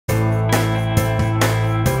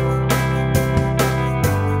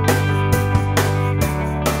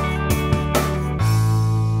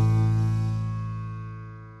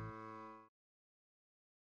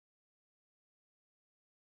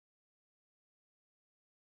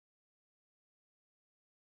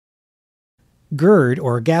GERD,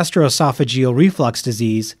 or gastroesophageal reflux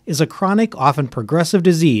disease, is a chronic, often progressive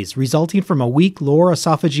disease resulting from a weak lower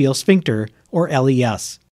esophageal sphincter, or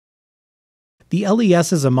LES. The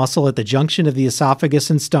LES is a muscle at the junction of the esophagus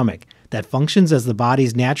and stomach that functions as the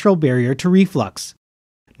body's natural barrier to reflux.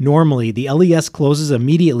 Normally, the LES closes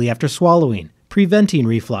immediately after swallowing, preventing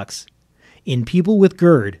reflux. In people with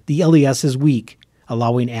GERD, the LES is weak,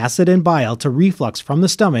 allowing acid and bile to reflux from the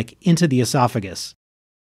stomach into the esophagus.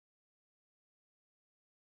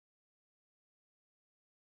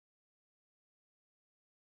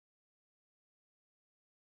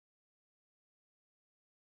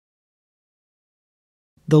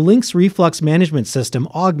 The LINX Reflux Management System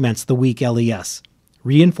augments the weak LES,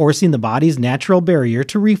 reinforcing the body's natural barrier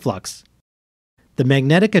to reflux. The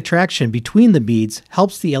magnetic attraction between the beads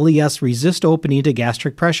helps the LES resist opening to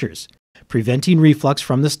gastric pressures, preventing reflux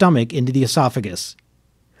from the stomach into the esophagus.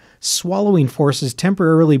 Swallowing forces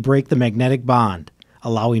temporarily break the magnetic bond,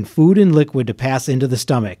 allowing food and liquid to pass into the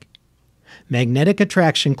stomach. Magnetic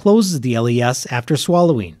attraction closes the LES after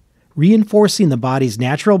swallowing, reinforcing the body's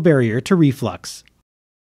natural barrier to reflux.